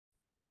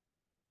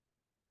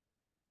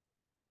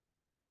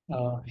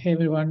Hey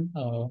everyone,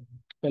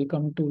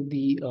 welcome to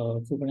the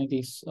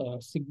Kubernetes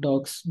SIG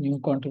Docs new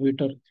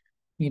contributor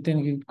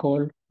meeting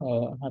call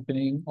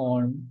happening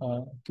on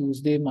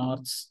Tuesday,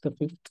 March the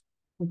 5th,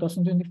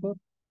 2024.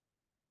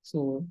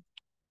 So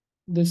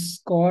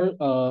this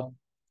call,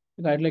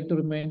 I'd like to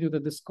remind you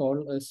that this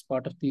call is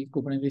part of the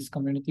Kubernetes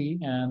community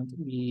and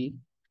we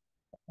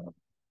uh,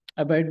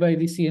 abide by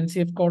the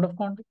CNCF code of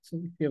conduct. So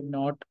if you have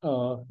not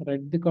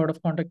read the code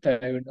of conduct,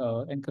 I would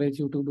encourage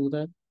you to do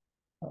that.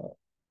 Uh,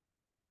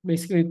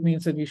 Basically, it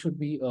means that we should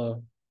be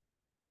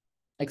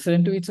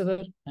excellent to each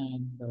other,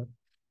 and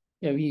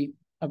yeah, we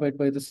abide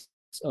by this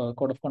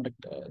code of conduct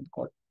in the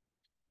code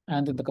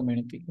and in the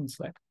community in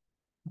Slack.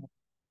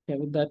 Yeah,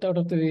 with that out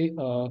of the way,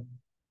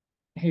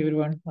 hey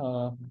everyone,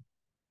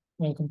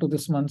 welcome to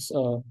this month's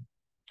new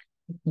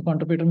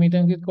contributor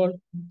meeting we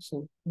called.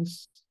 So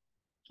this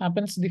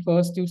happens the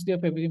first Tuesday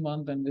of every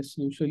month, and this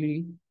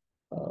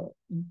uh,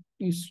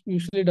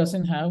 usually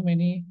doesn't have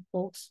many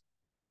folks.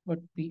 But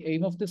the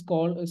aim of this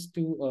call is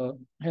to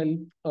help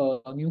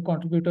new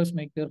contributors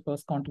make their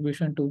first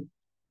contribution to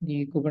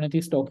the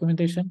Kubernetes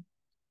documentation.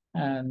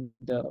 And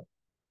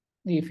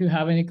if you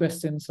have any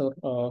questions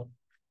or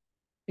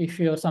if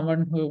you're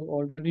someone who have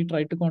already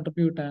tried to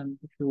contribute and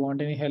if you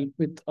want any help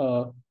with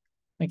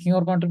making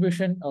your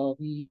contribution,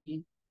 we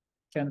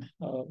can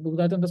do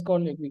that in this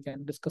call. Like we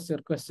can discuss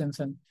your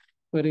questions and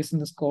queries in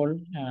this call.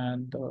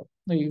 And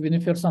even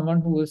if you're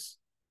someone who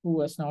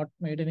has not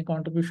made any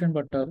contribution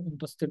but are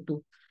interested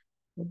to,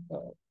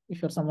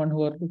 if you're someone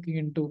who are looking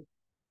into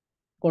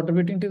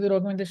contributing to the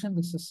documentation,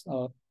 this is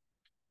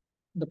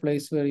the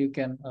place where you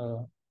can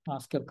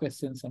ask your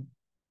questions and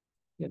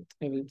get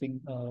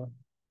everything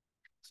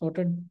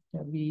sorted.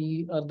 Yeah,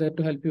 we are there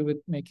to help you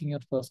with making your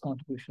first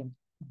contribution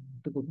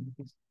to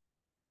Kubernetes.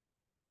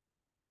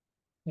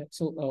 Yeah,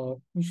 so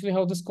usually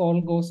how this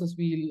call goes is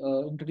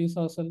we'll introduce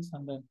ourselves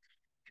and then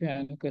if you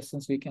have any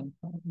questions, we can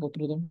go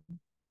through them.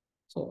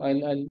 So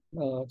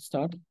I'll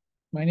start.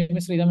 My name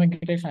is Sridhar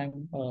Venkatesh.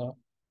 I'm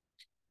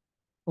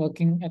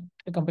working at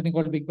a company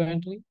called Big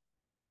Tree,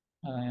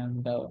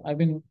 and I've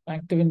been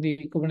active in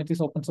the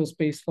Kubernetes open source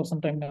space for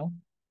some time now.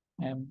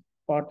 I'm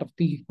part of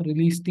the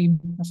release team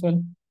as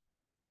well.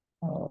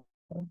 Uh,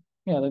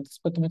 yeah, that's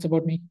pretty much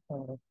about me.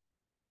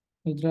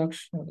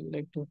 Rudraksh, I would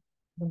like to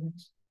go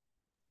next.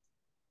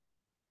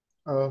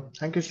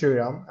 Thank you,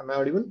 Shriram. Am I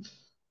audible?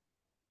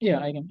 Yeah,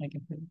 I can hear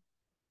you.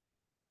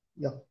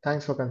 Yeah,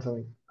 thanks for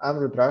confirming. I'm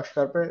Rudraksh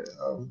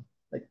Karpe.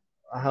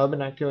 I have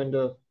been active in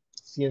the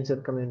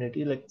CNCF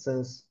community like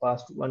since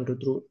past 2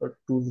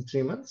 to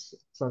 3 months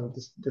from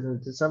this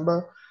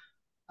December,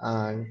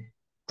 and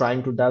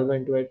trying to delve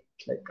into it.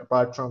 Like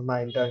apart from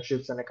my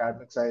internships and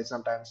academics, I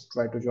sometimes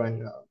try to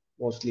join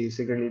mostly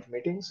SIG release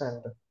meetings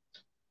and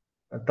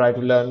try to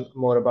learn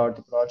more about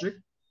the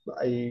project.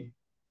 I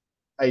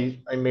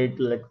I made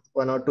like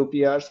 1 or 2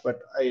 PRs, but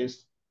I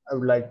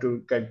would like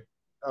to get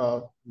uh,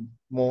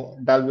 more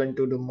delve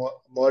into the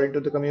more into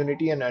the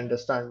community and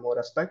understand more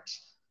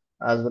aspects,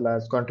 as well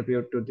as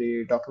contribute to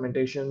the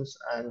documentations.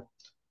 And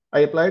I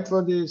applied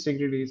for the SIG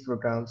release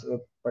programs,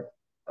 but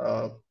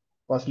uh,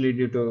 possibly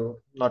due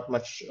to not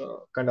much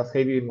kind of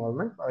heavy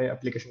involvement, my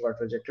application got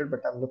rejected.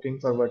 But I'm looking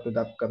forward to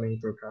the upcoming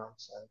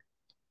programs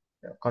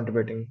and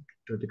contributing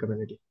to the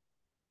community.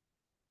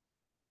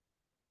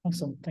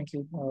 Awesome, thank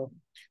you.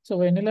 So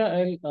Vanilla,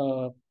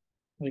 I'll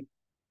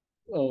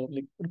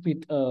like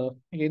repeat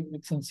again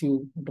like, since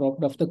you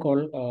dropped off the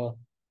call.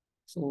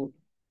 So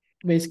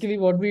basically,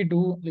 what we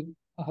do, like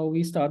how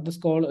we start this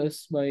call,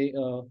 is by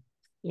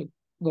like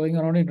going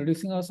around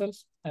introducing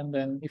ourselves, and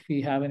then if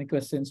we have any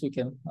questions, we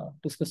can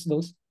discuss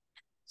those.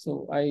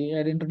 So I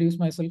had introduced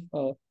myself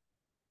while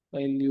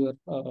you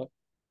were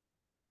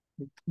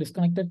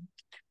disconnected.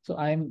 So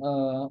I'm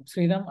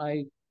Sriram.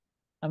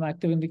 I'm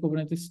active in the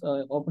Kubernetes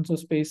open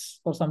source space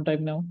for some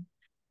time now,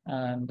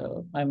 and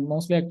I'm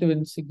mostly active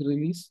in SIG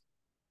release,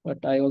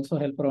 but I also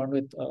help around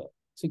with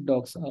SIG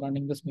docs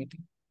running this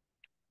meeting.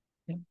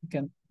 Yeah, you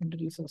can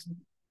introduce yourself.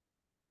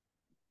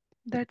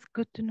 That's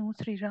good to know,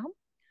 Sriram.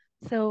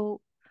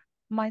 So,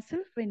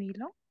 myself,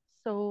 Vanilla.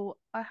 So,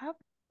 I have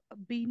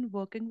been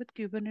working with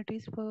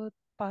Kubernetes for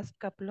past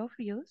couple of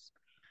years,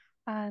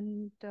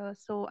 and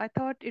so I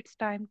thought it's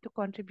time to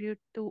contribute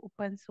to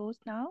open source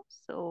now.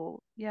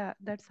 So, yeah,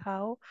 that's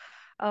how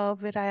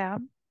where I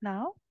am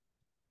now.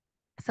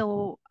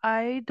 So,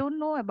 I don't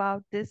know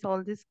about this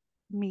all these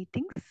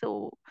meetings.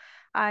 So,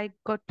 I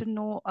got to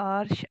know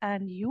Arsh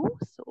and you.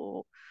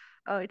 So,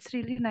 it's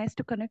really nice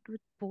to connect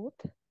with both.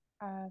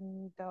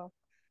 And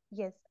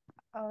yes,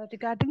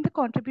 regarding the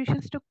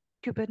contributions to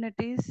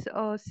Kubernetes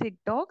SIG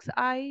docs,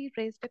 I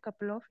raised a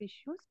couple of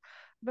issues,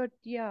 but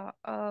yeah,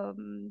 uh,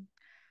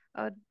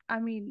 I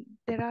mean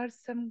there are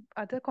some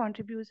other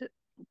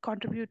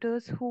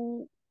contributors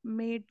who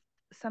made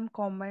some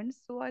comments,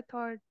 so I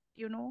thought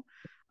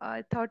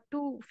I thought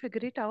to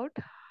figure it out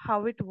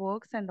how it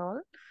works and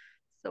all.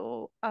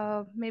 So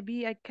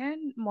maybe I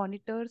can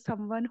monitor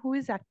someone who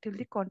is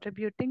actively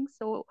contributing.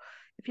 So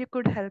if you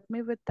could help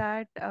me with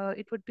that,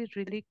 it would be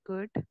really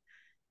good.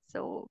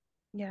 So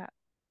yeah.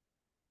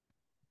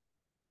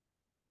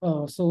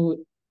 So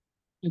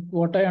like,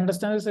 what I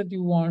understand is that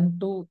you want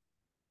to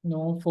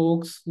know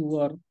folks who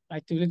are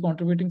actively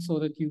contributing so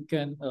that you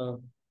can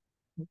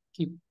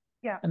keep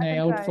Yeah, an I eye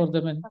can out try for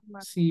them and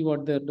some. see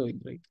what they're doing,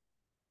 right?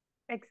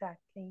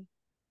 Exactly.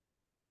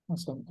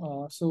 Awesome.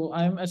 So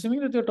I'm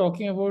assuming that you're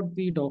talking about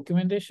the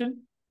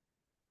documentation.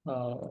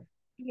 Uh,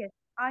 Yes,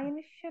 I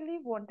initially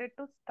wanted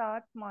to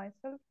start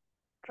myself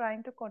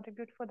trying to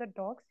contribute for the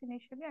dogs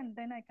initially, and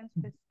then I can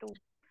switch to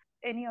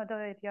any other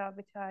area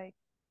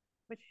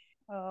which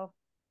uh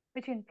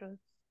which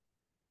interests.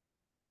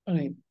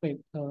 right, right.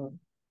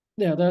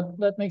 Yeah,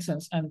 that makes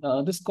sense. And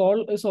this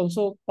call is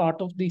also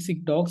part of the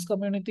Sick Dogs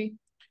community.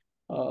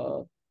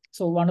 Uh,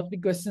 so one of the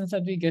questions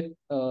that we get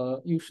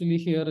usually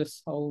here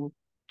is how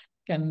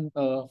can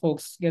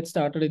folks get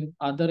started in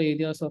other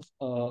areas of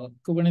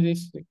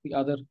Kubernetes, like the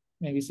other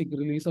maybe SIG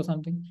release or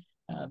something.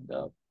 And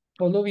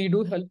although we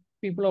do help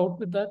people out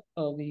with that,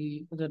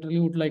 we generally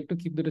would like to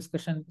keep the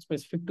discussion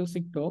specific to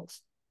SIG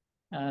docs.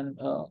 And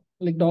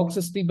like docs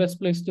is the best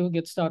place to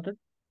get started.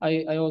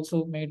 I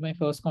also made my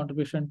first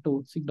contribution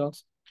to SIG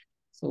docs.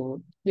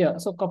 So yeah,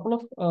 so a couple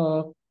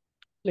of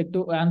like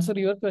to answer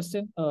your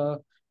question,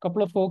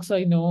 couple of folks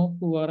I know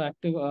who are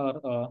active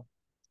are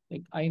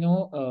like I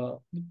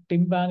know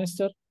Tim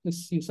Bannister.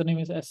 His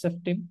username is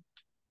SF Tim.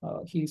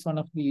 He's one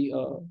of the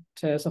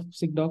chairs of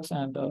SIGDocs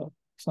and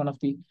he's one of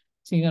the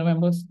senior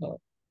members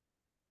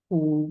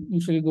who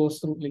usually goes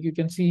through. Like you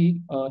can see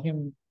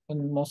him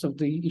in most of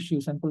the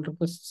issues and pull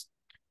requests.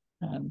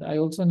 And I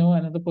also know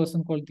another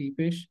person called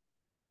Deepesh.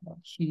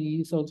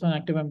 He is also an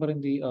active member in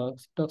the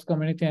SIGDocs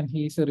community and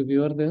he's a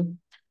reviewer there.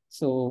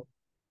 So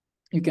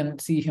you can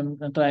see him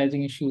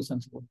triaging issues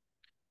and so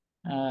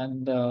on.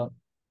 And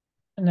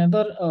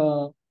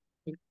another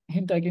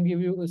hint I can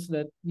give you is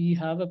that we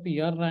have a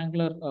PR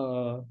Wrangler.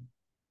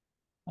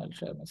 I'll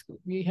share my screen.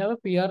 We have a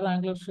PR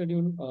Wrangler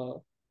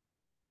schedule.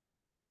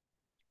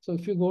 So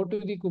if you go to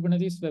the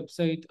Kubernetes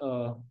website,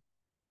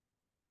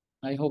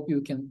 I hope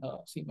you can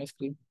see my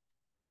screen.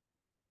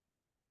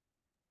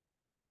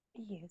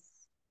 Yes.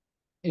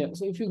 Yeah.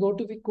 So if you go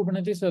to the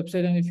Kubernetes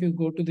website and if you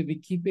go to the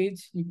wiki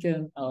page, you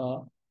can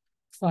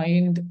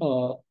find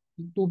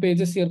two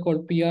pages here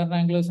called PR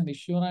Wranglers and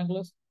Issue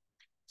Wranglers.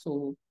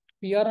 So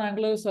PR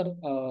Wranglers are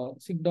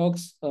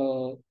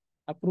SIGDocs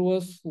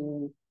approvers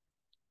who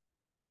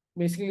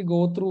basically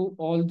go through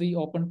all the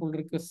open pull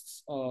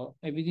requests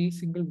every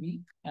single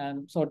week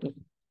and sort of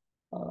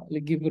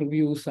like give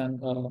reviews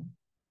and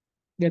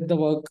get the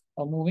work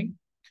moving.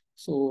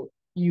 So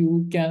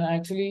you can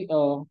actually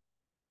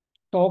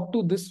talk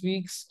to this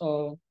week's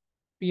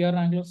PR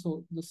Wrangler.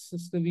 So this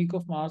is the week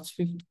of March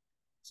 5th.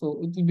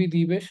 So it will be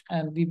Deepesh,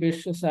 and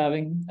Deepesh is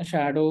having a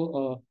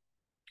shadow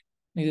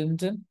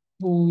Niranjan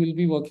who will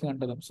be working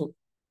under them. So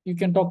you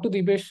can talk to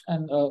Deepesh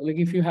and like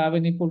if you have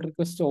any pull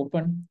requests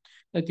open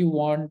that you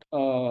want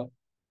to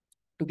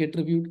get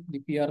reviewed, the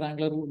PR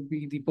Wrangler would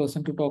be the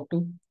person to talk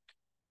to.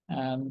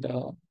 And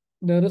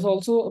there is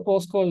also a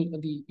post called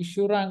the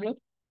Issue Wrangler.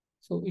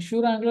 So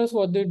Issue Wranglers,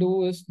 what they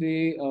do is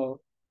they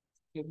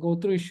go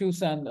through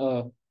issues and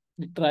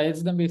it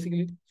trials them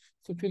basically.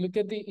 So if you look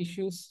at the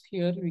issues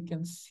here, we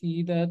can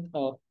see that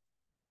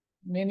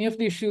many of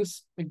the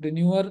issues, like the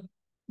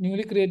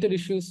newly created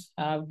issues,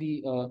 have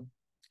the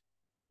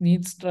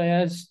needs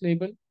triage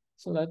label.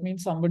 So that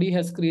means somebody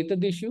has created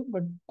the issue,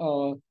 but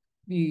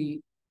the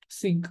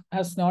SIG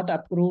has not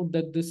approved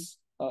that this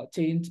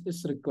change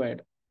is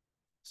required.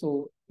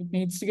 So it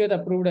needs to get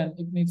approved and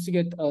it needs to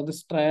get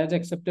this triage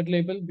accepted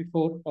label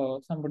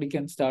before somebody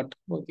can start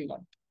working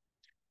on it.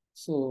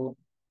 So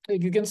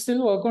like, you can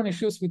still work on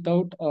issues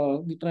without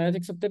the triage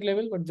accepted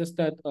label, but just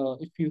that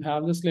if you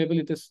have this label,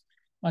 it is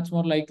much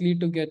more likely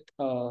to get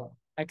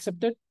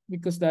accepted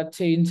because that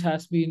change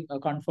has been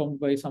confirmed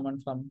by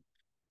someone from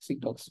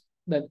SIGDocs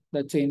that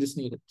that change is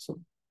needed. So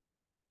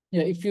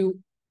yeah, if you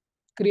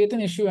create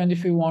an issue and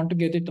if you want to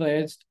get it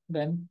triaged,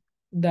 then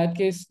in that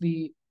case,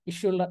 the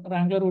issue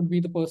wrangler would be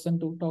the person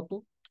to talk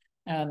to.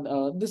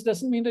 And this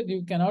doesn't mean that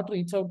you cannot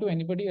reach out to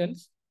anybody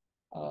else.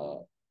 Uh,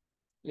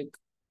 like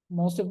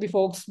most of the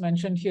folks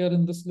mentioned here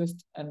in this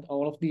list and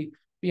all of the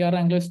PR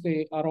anglers,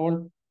 they are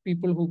all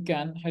people who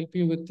can help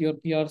you with your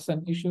PRs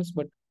and issues.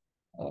 But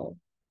uh,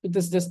 it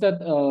is just that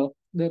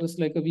there is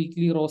like a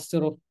weekly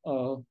roster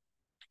of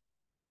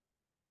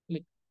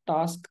like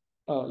task,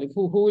 like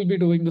who will be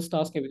doing this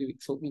task every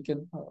week. So we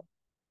can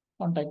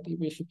contact you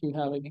if you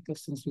have any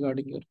questions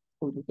regarding your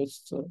pull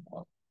requests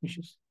or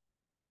issues.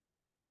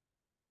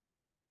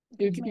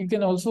 That You makes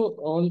can sense. also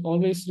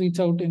always reach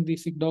out in the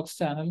SIGDocs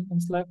channel in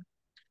Slack,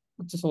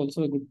 which is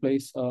also a good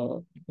place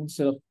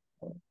instead of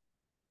uh,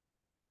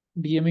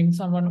 DMing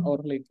someone or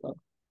like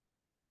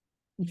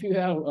if you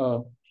have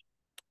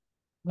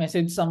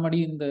message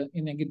somebody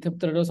in a GitHub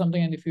thread or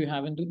something, and if you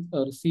haven't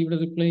received a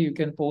reply, you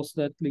can post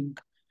that link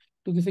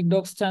to the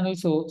SIGDocs channel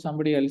so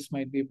somebody else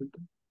might be able to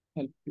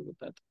help you with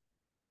that.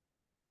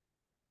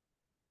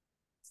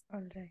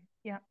 All right.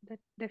 Yeah, that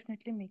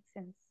definitely makes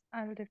sense.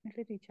 I will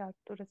definitely reach out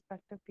to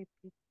respective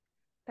people.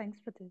 Thanks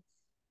for this.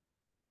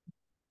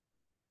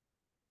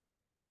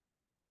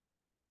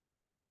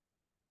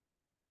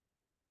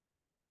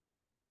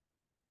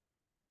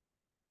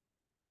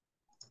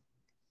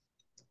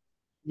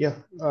 Yeah,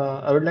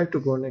 I would like to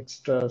go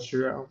next,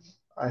 Sriram.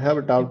 I have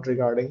a Yep. doubt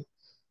regarding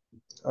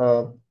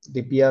uh,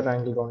 the PR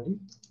angle only.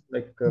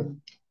 Like Mhm.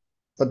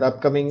 for the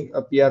upcoming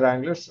PR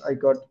Wranglers,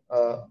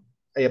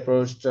 I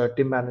approached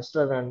Tim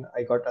Bannister and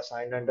I got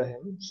assigned under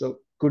him. So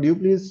could you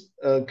please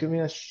give me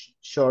a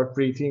short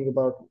briefing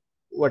about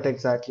what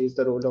exactly is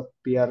the role of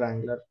PR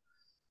Wrangler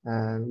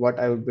and what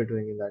I would be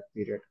doing in that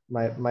period?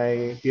 My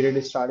period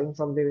is starting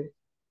from the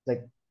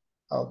like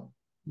uh,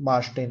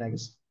 March 10, I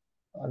guess,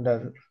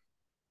 under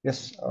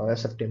yes,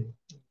 SF team.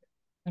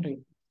 Right.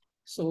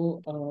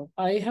 So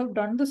I have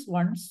done this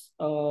once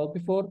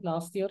before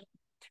last year,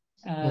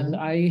 and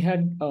Mm-hmm. I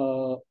had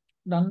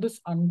done this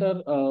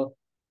under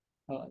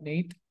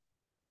Nate.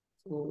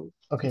 So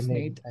Okay, this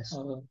Nate, Nate. nice.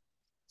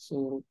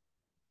 So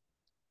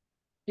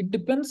it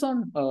depends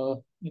on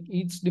like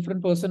each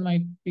different person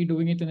might be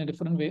doing it in a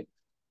different way.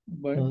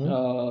 But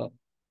Mm-hmm.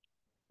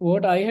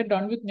 what I had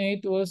done with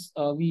Nate was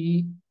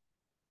we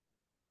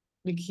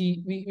like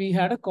we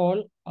had a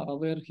call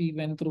where he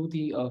went through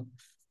the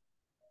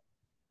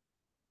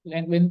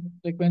and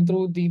went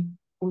through the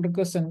pull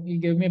request, and he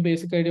gave me a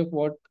basic idea of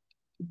what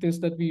it is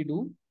that we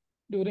do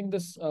during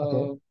this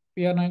Okay.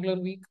 PR Wrangler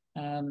week.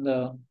 And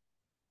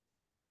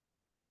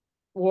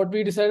what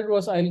we decided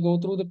was I'll go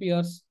through the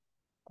PRs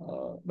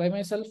by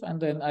myself,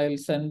 and then I'll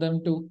send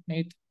them to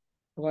Nate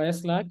via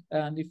Slack.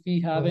 And if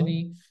we have Mm-hmm.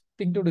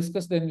 anything to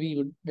discuss, then we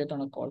would get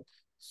on a call.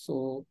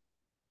 So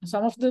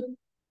some of the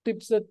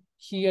tips that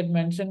he had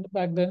mentioned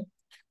back then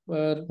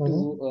were to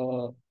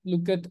Mm-hmm.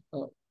 look at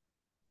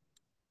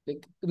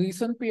like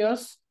recent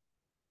PRs,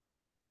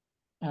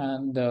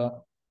 and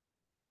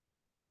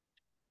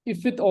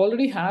if it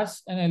already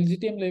has an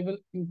LGTM label,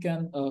 you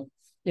can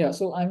yeah.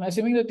 So I'm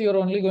assuming that you're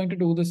only going to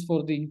do this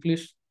for the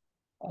English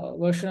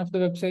version of the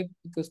website,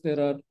 because there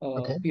are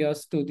Okay.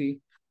 PRs to the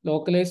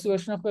localized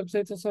version of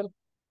websites as well.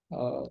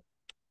 Uh,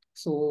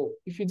 so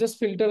if you just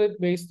filter it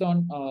based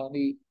on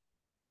the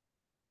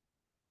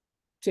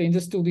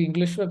changes to the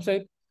English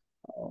website,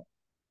 uh,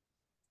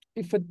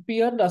 if a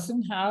PR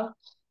doesn't have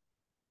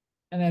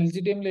an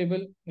LGTM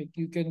label, like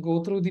you can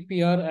go through the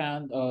PR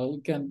and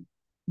you can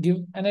give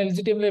an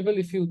LGTM label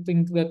if you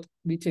think that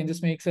the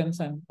changes make sense,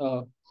 and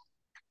uh,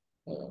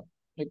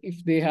 like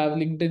if they have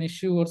LinkedIn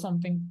issue or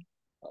something,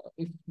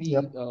 if the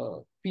Yep.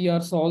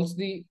 PR solves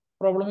the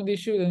problem in the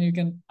issue, then you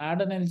can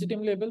add an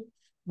LGTM label.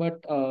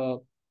 But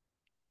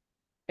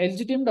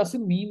LGTM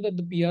doesn't mean that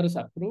the PR is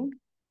approved.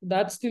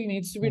 That still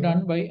needs to be Mm-hmm.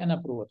 done by an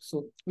approver.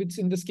 So, which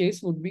in this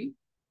case would be,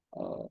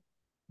 let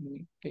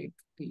me take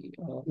the,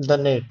 The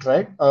Nate,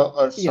 right?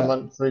 Or yeah,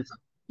 someone, for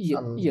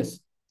example. yes,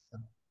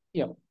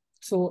 yeah.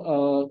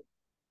 So,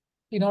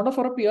 in order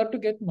for a PR to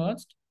get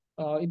merged,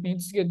 it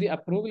needs to get the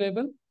approve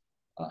label,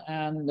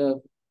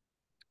 and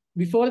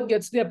before it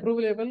gets the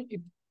approval level,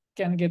 it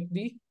can get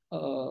the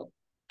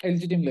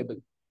LGTM label.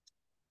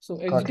 So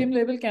Got LGTM it.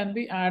 label can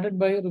be added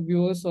by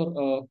reviewers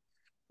or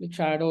like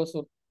shadows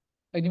or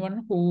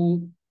anyone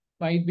who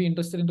might be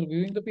interested in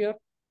reviewing the PR.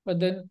 But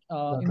then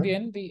Got in it. the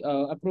end, the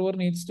approver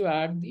needs to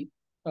add the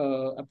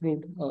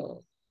approved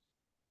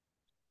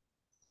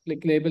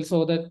like label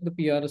so that the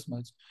PR is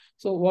merged.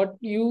 So what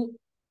you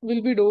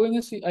will be doing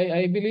is,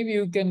 I believe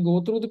you can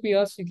go through the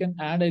PRs, you can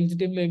add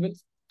LGTM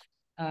labels,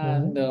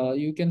 and Mm-hmm.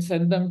 you can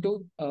send them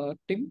to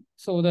Tim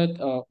so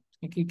that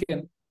he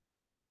can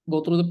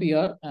go through the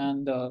PR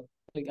and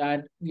like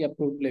add the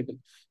approved label.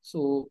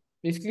 So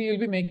basically, you'll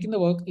be making the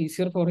work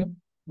easier for him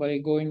by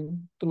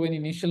going through an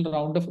initial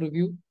round of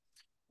review,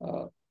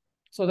 uh,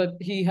 so that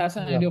he has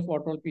an Yeah. idea of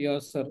what all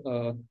PRs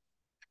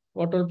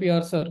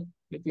are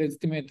like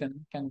legitimate and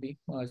can be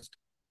merged.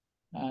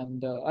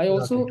 And I Got it.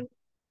 also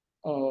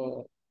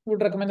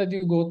would recommend that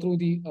you go through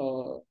the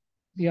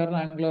PR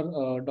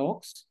Wrangler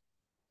docs.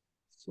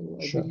 So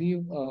I Sure.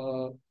 believe,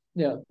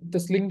 yeah,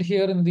 this linked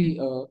here in the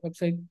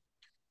website.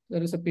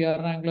 There is a PR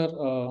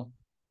Wrangler.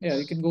 Yeah,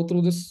 you can go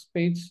through this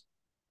page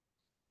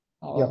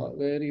Yep.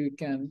 where you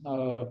can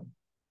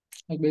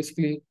like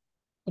basically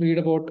read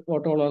about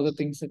what all are the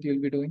things that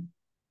you'll be doing,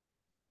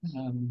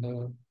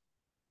 and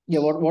yeah,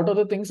 what are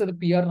the things that the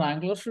PR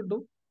Wrangler should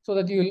do, so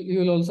that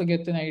you'll also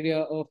get an idea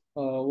of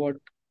what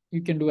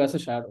you can do as a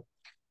shadow.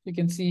 You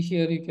can see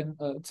here, you can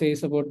it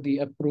says about the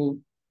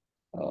approved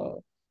uh,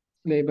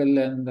 label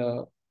and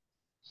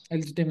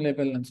LGTM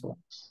label and so on.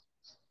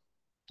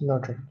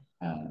 Noted.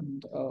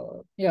 And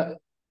yeah,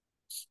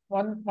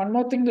 one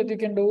more thing that you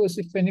can do is,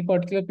 if any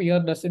particular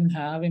PR doesn't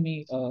have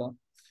any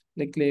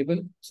like label.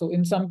 So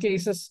in some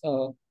cases,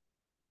 so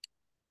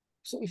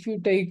if you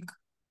take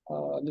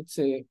let's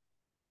say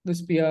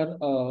this PR,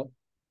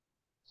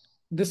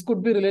 this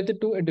could be related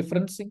to a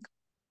different SIG.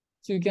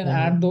 So you can Mm-hmm.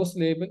 add those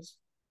labels.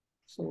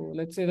 So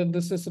let's say that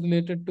this is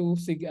related to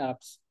SIG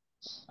apps.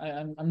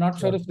 I'm not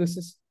sure Yeah. if this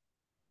is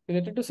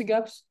related to SIG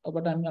apps,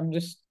 but I'm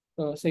just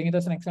saying it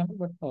as an example.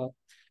 But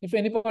if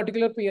any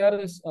particular PR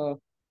is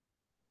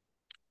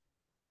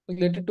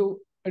related to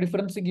a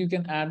different SIG, you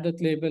can add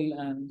that label,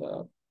 and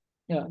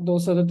yeah,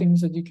 those are the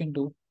things that you can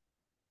do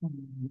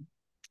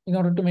in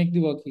order to make the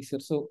work easier.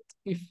 So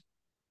if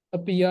a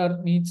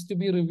PR needs to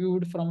be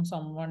reviewed from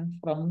someone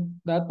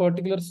from that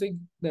particular SIG,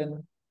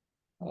 then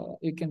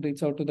you can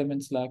reach out to them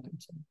in Slack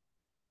and so on.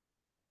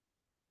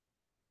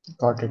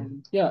 Got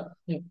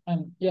it.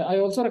 And I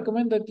also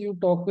recommend that you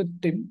talk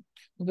with Tim,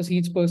 because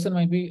each person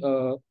might be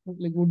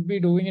like would be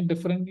doing it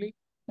differently,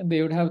 and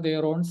they would have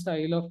their own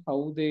style of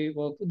how they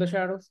work with the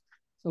shadows.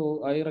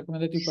 So I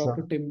recommend that you talk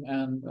to Sure. Tim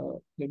and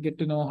like get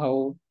to know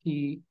how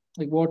he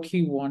like what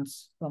he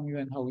wants from you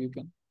and how you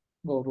can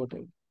go about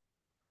it.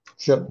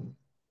 Sure.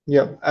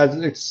 Yeah, as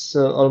it's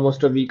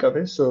almost a week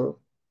away, so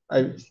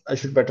I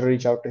should better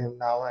reach out to him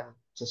now and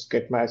just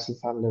get myself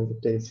familiar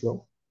with the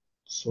flow.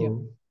 Yeah.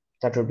 So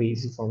that would be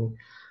easy for me.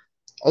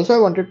 Also, I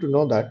wanted to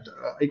know that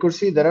I could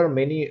see there are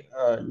many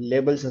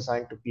labels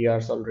assigned to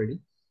PRs already.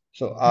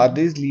 So are Mhm.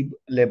 these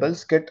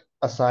labels get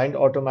assigned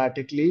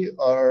automatically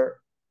or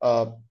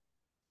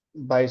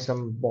by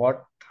some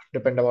bot,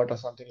 depend about or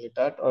something like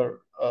that,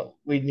 or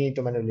we need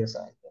to manually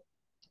assign them?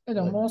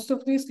 Like Most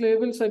of these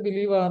labels, I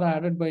believe, are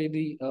added by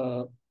the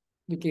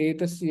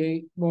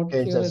KHSCI bot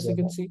okay, here, just as you yeah,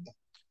 can see.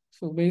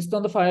 So based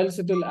on the files,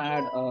 it will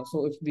add.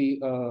 So if the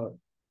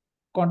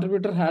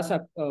contributor has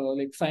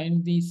like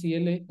signed the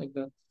CLA, like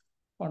the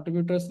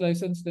contributor's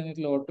license, then it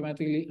will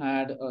automatically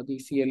add the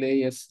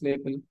CLAS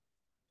label.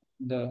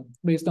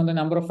 Based on the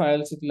number of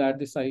files, it will add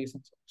the size.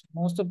 And so on. So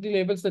most of the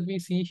labels that we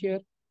see here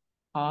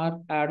are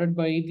added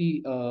by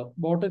the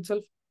bot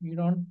itself. You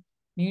don't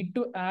need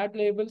to add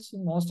labels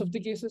in most of the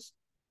cases.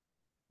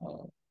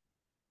 Uh,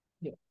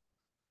 yeah.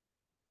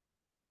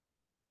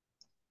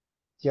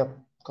 yep,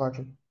 got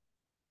it.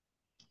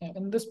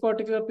 In this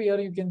particular PR,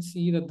 you can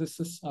see that this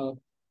is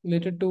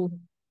related to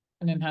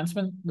an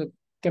enhancement. The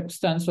KEP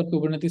stands for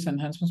Kubernetes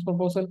Enhancements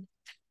Proposal.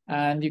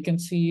 And you can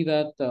see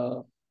that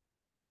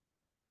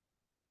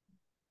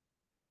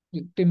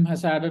Tim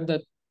has added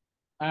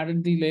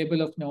the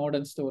label of node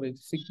and storage,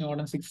 SIG node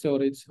and SIG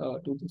storage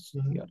to this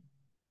Mhm. PR,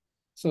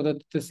 so that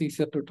it is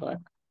easier to track.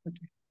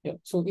 Okay. Yeah.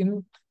 So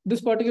in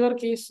this particular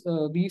case,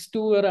 these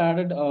two were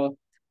added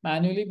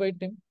manually by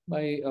Tim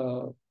by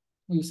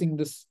using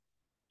this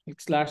like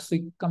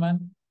 /sig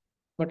command.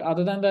 But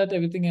other than that,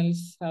 everything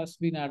else has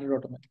been added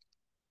automatically.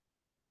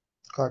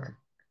 Got it.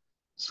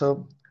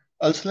 So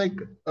also like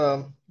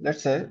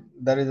let's say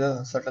there is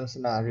a certain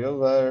scenario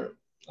where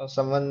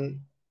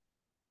someone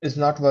is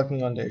not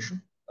working on the issue.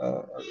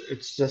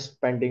 It's just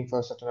pending for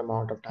a certain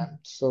amount of time.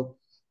 So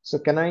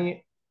can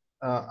I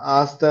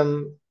ask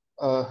them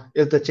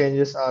if the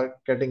changes are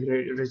getting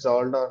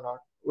resolved or not?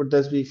 Would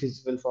this be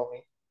feasible for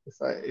me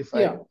if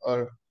I Yeah.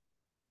 or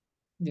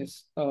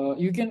Yes.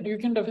 You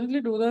can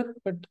definitely do that.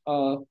 But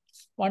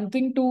one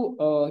thing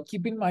to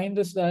keep in mind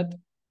is that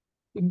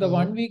in the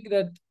one Mhm. week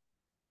that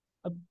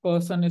a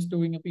person is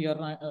doing a PR,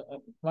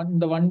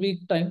 the 1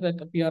 week time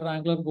that a PR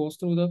wrangler goes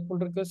through the pull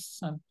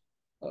requests, and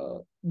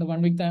the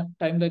 1 week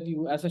time that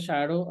you as a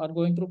shadow are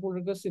going through pull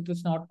requests, it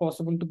is not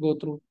possible to go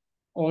through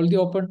all the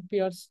open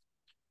PRs.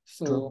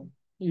 True. So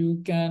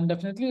you can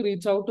definitely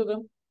reach out to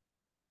them,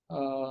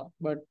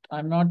 but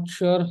I'm not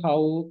sure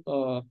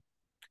how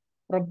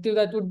productive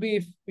that would be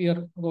if we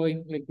are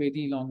going like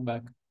very long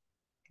back.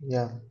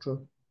 Yeah,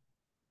 true.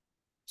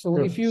 So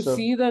True. So if you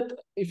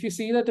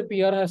see that the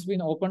PR has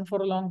been open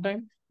for a long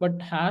time but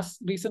has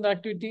recent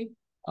activity,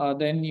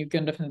 then you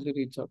can definitely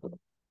reach out to them.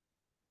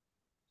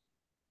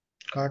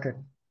 got it.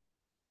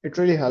 It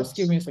really Just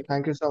give me helps. a second.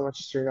 Thank you so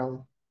much,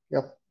 Sriram.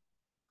 Yep.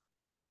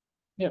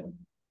 Yeah.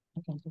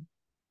 Okay.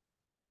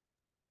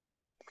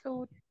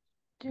 So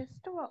just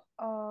to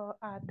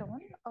add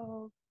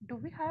on, do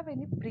we have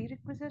any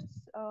prerequisites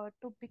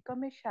to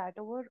become a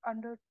shadower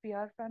under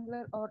PR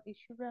Wrangler or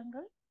Issue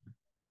Wrangler,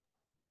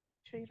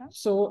 Sriram?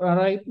 So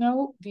right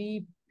now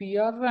the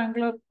PR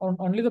Wrangler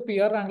only the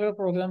PR Wrangler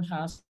program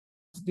has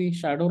the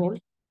shadow role.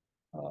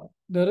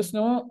 There is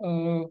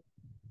no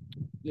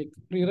like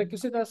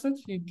prerequisite as such.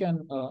 You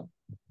can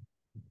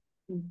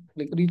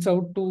like reach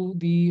out to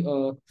the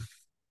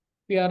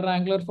PR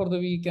Wrangler for the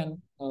week, and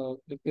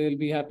like they'll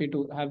be happy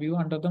to have you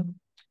under them.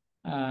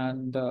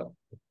 And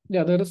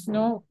yeah, there is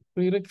no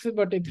prerequisite,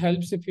 but it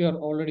helps if you are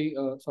already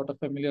sort of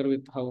familiar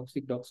with how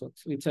SigDocs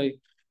works, which I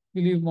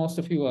believe most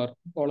of you are,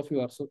 all of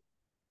you are. So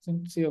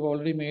since you have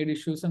already made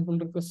issues and pull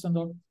requests and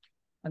all,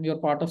 and you're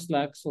part of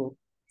Slack, so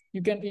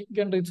you can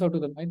reach out to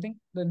them. I think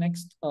the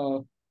next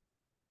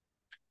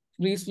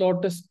free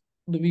slot is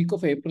the week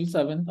of April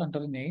 7th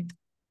until 8th.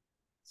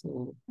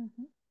 So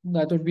Mm-hmm.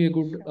 that would be a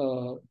good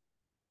Sure.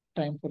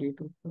 time for you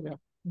to, yeah,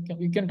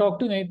 you can talk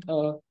to Nate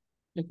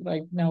like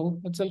right now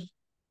itself,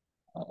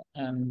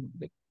 and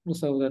like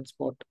reserve that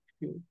spot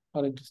if you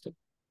are interested.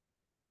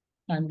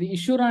 And the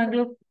issue Sure.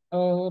 wrangler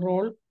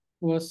role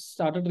was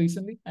started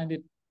recently, and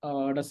it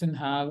doesn't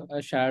have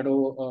a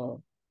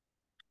shadow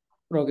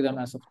program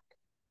as of.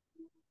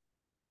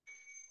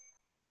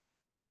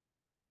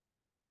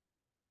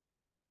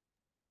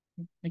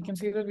 I can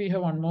see that we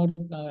have one more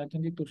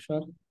attendee,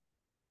 Tushar.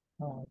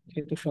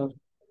 Hey Tushar,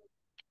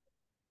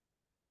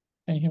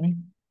 can you hear me?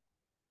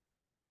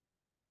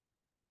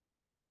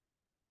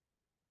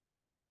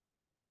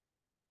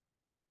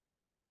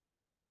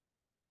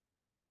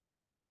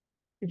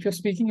 If you're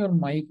speaking, your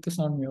mic is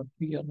on mute.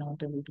 We are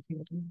not able to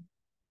hear you.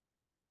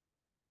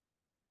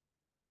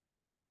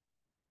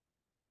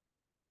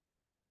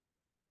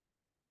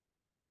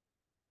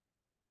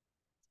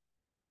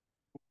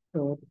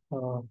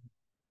 So,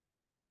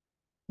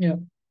 yeah.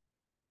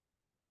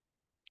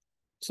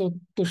 So,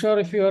 Tushar,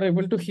 if you are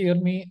able to hear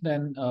me,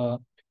 then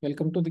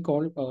welcome to the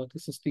call.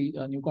 This is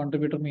the new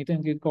contributor meet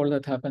and greet call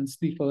that happens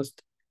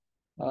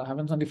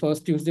on the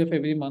first Tuesday of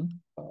every month.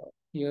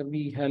 Here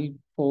we help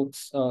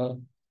folks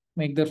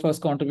make their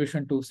first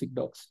contribution to SIG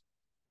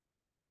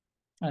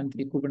and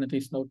the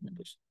Kubernetes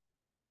documentation.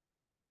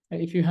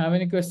 If you have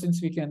any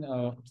questions, we can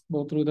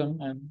go through them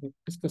and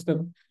discuss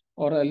them.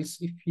 Or else,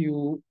 if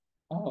you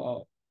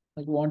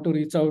like want to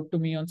reach out to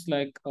me on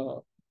Slack,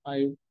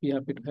 I'd be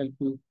happy to help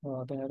you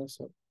there as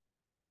well.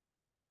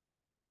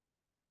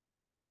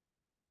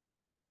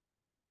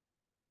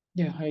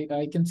 Yeah,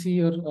 I can see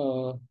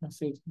your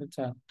message in the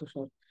chat,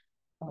 Tushar.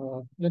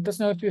 Let us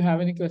know if you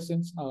have any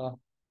questions.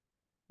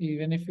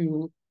 Even if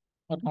you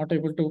are not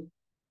able to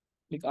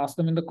like ask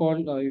them in the call,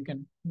 you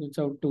can reach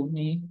out to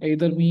me,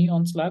 either me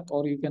on Slack,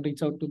 or you can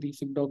reach out to the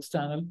SIGDocs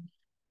channel.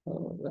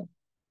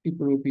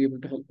 People will be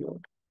able to help you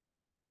out.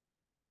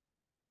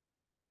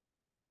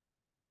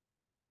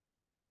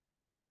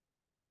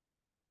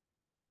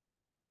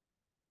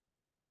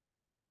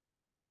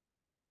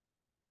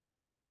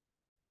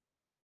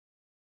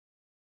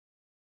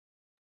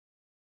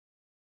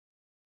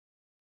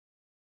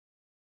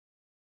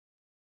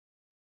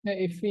 Yeah,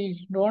 if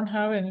we don't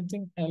have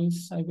anything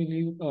else, I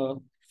believe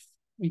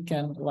we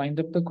can wind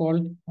up the call.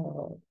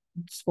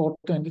 It's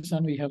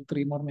 4:27. We have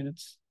 3 more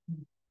minutes.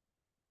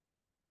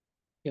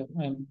 Yeah,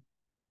 and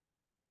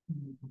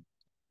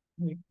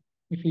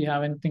if we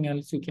have anything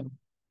else, we can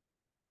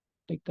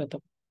take that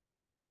up.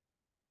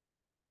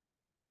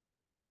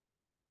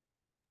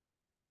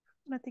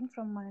 Nothing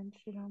from my end,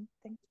 Sriram.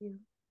 Thank you.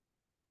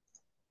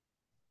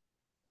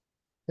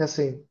 Yes,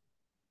 same.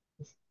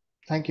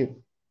 Thank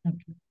you.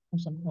 Okay.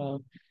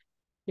 Awesome.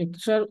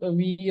 Sir,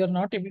 we are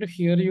not able to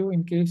hear you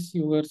in case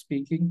you were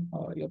speaking.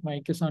 Your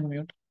mic is on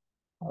mute.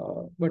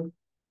 But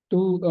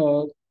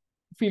to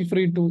feel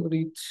free to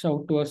reach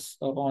out to us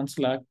on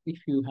Slack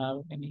if you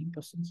have any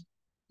questions.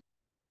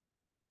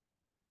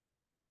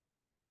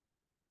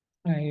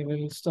 I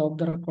will stop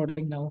the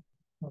recording now.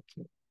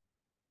 Okay.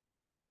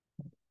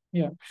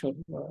 Yeah, sure.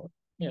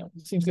 Yeah,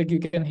 it seems like you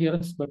can hear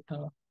us, but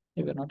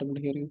if we're not able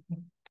to hear you,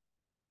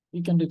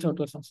 you can reach out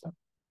to us on Slack.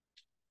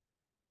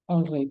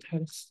 All right,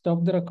 I'll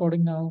stop the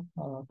recording now.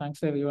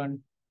 Thanks everyone.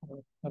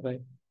 Bye bye.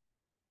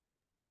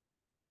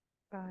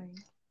 Bye.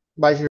 Bye, Shri.